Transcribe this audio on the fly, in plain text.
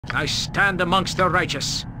I stand amongst the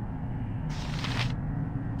righteous.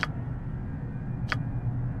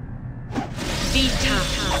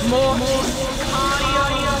 Vita, mortis,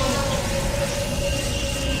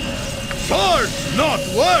 Swords, not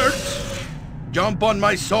words! Jump on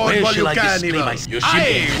my sword Where while you shall I can, display Eva. my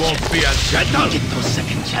I won't be a gentle! Get no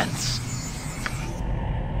second chance.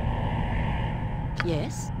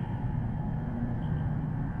 Yes?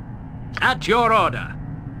 At your order.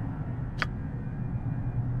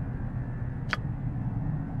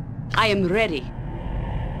 I am ready.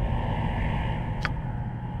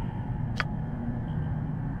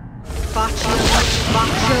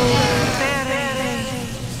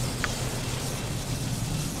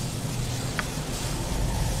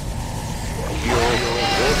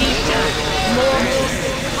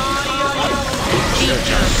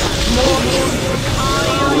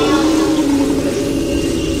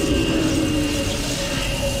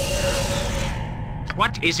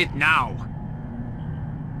 What is it now?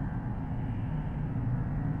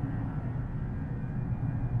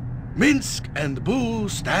 Minsk and Boo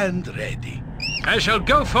stand ready. I shall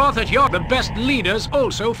go forth at your... The best leaders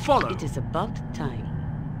also follow. It is about time.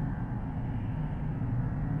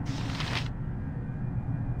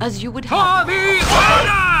 As you would For have. the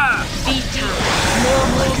order! Vita,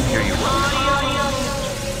 I can hear you well.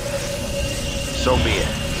 So be it.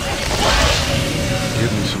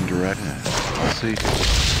 Give me some direct. I'll see.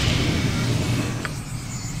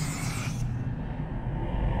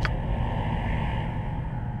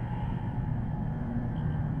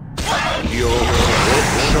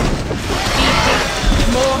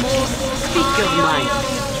 Speak your mind.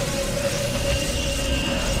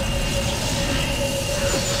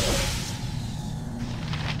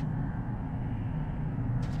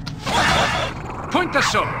 Point the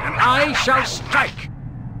sword, and I shall strike.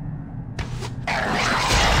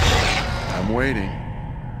 I'm waiting.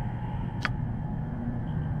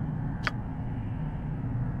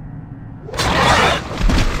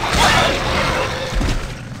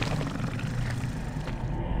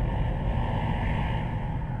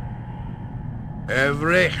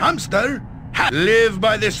 Every hamster live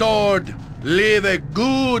by the sword. Live a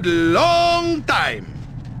good long time.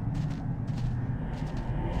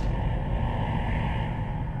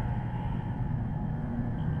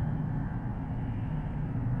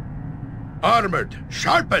 Armored,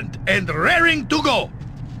 sharpened, and raring to go.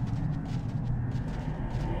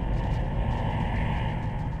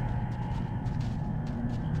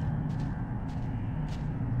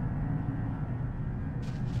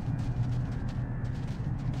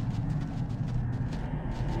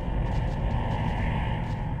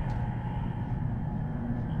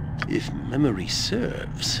 If memory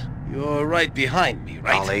serves, you're right behind me,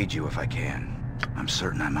 right? I'll aid you if I can. I'm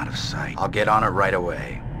certain I'm out of sight. I'll get on it right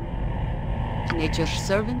away. Nature's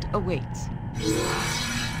servant awaits.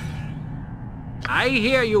 I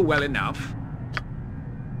hear you well enough.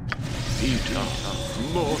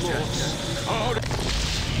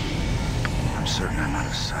 I'm certain I'm out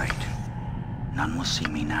of sight. None will see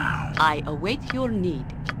me now. I await your need.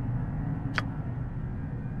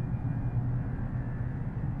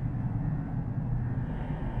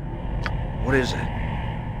 What is it?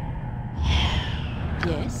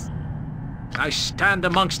 Yes? I stand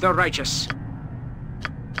amongst the righteous.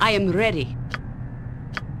 I am ready.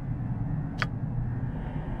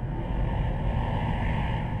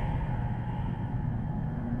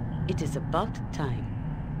 It is about time.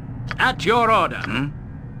 At your order.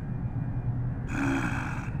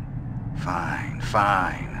 Fine,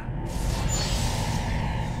 fine.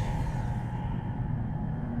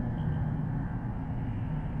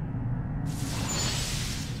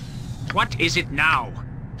 What is it now?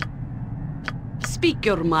 Speak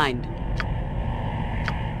your mind.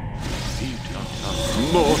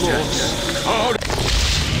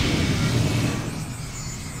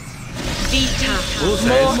 Vita, Who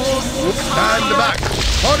says? Stand back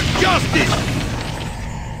for justice!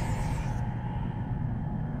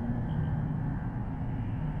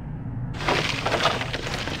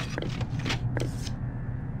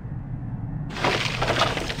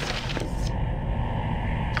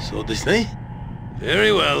 So this night?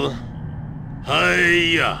 Very well.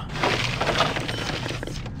 Hiya!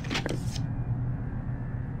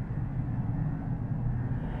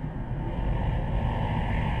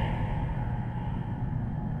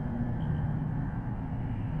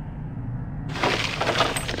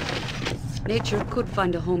 Nature could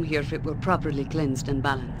find a home here if it were properly cleansed and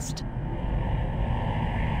balanced.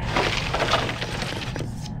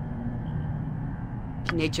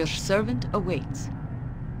 Nature's servant awaits.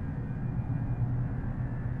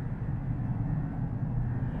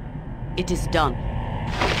 It is done.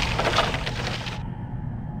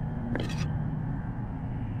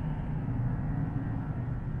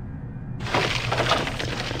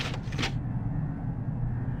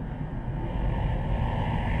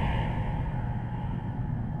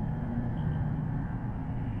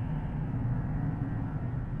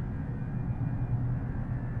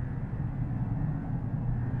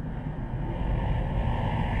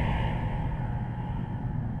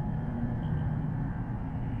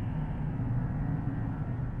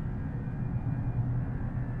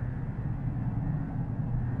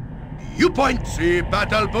 You point. See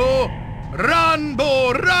battle bow. Run,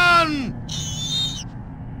 bow, run!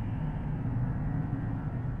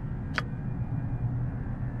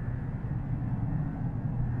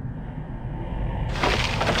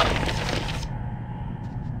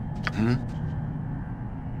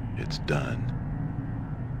 It's done.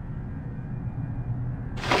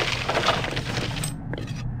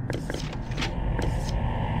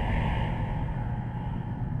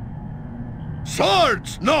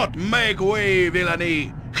 Swords not make way,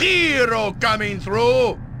 villainy! Hero coming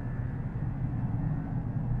through!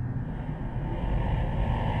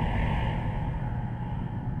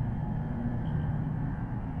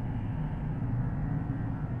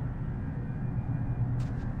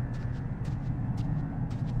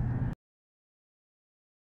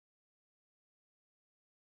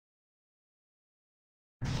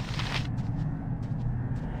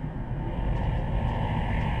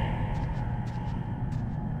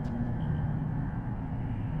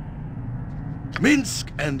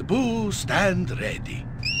 Minsk and Boo stand ready.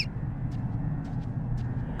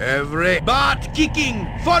 Every butt kicking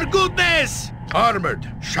for goodness!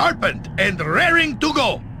 Armored, sharpened, and raring to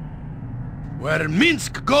go. Where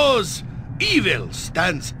Minsk goes, evil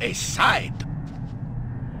stands aside.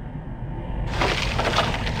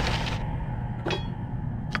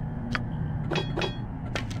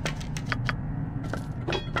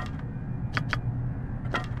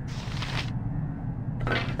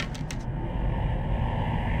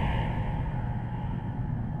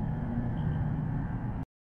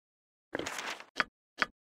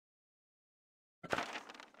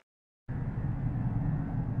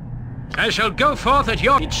 I shall go forth at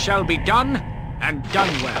your... It shall be done, and done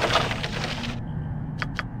well.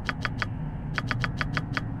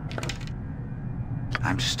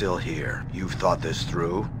 I'm still here. You've thought this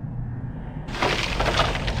through?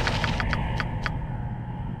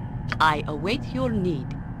 I await your need.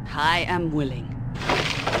 I am willing.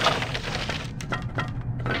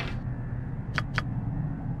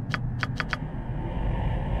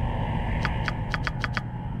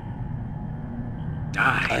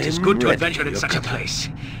 Ah, it is good to adventure in such a place.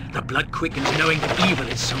 The blood quickens knowing that evil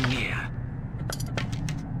is so near.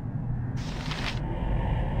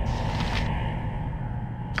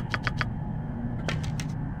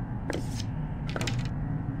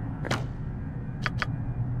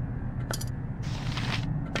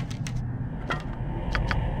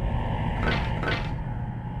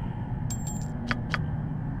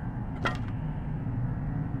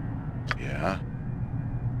 Yeah?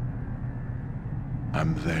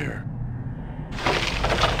 I'm there.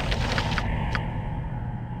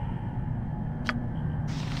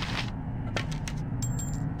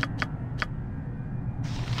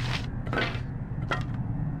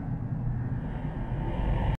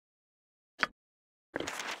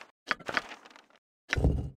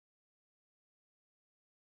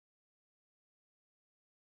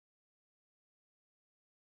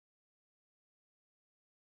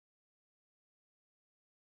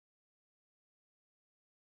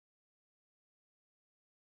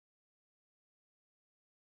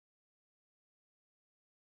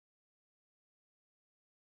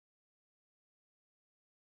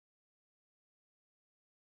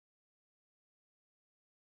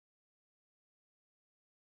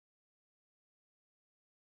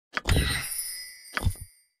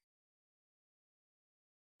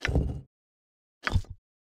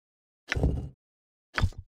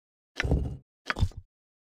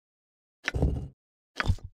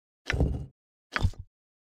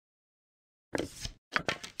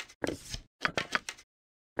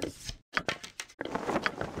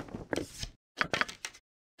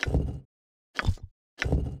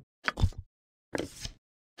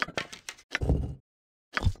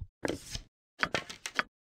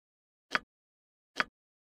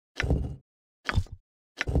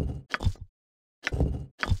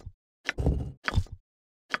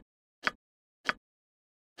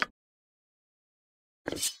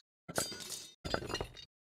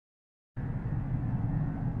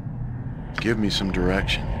 Give me some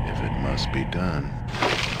direction, if it must be done.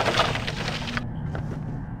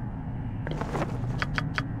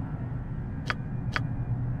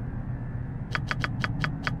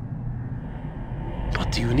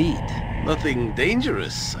 What do you need? Nothing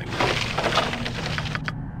dangerous, I mean.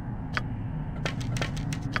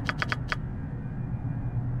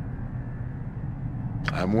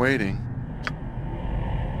 I'm waiting.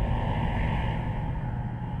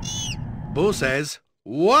 Boo says,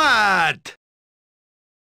 what?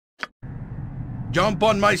 Jump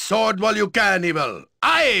on my sword while you can, evil.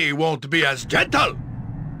 I won't be as gentle.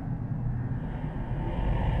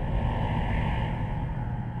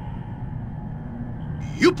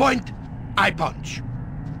 You point, I punch.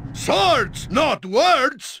 Swords, not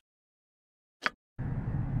words!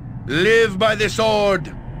 Live by the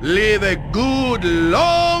sword. Live a good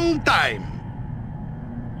long time.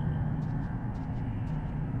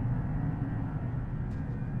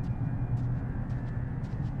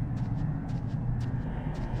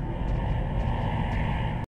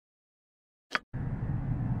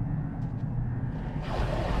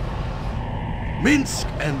 Minsk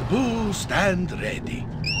and Boo stand ready.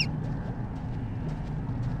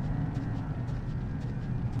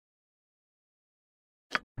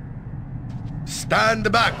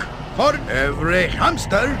 Stand back, for every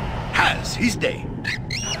hamster has his day.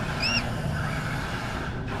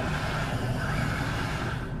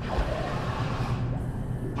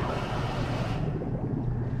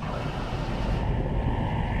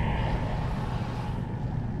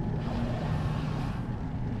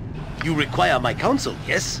 You require my counsel,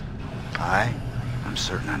 yes? I'm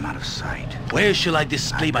certain I'm out of sight. Where shall I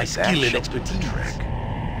display my skill and Shall do the expertise? trick.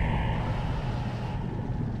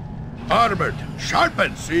 Armored,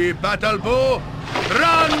 sharpen, see battle bow.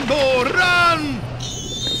 Run, bow, run!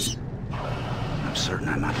 I'm certain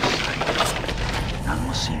I'm out of sight. None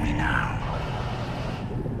will see me now.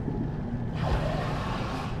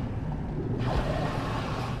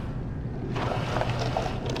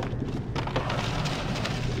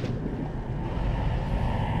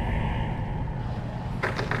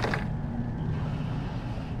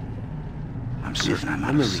 I'm certain I'm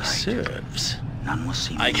out of Memory sight. serves. None will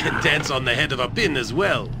see me I now. can dance on the head of a pin as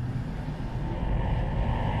well.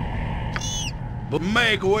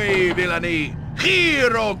 Make way, villainy!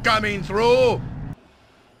 Hero coming through!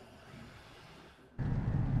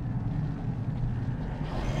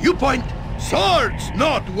 You point, swords,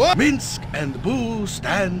 not what? Minsk and Boo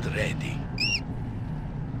stand ready.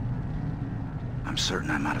 I'm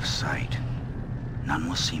certain I'm out of sight. None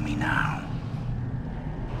will see me now.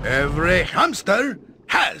 Every hamster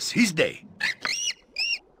has his day.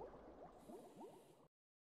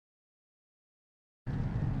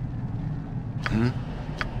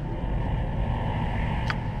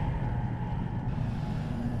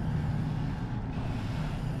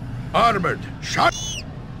 Armored, sharp.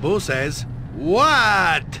 Boo says,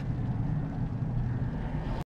 what?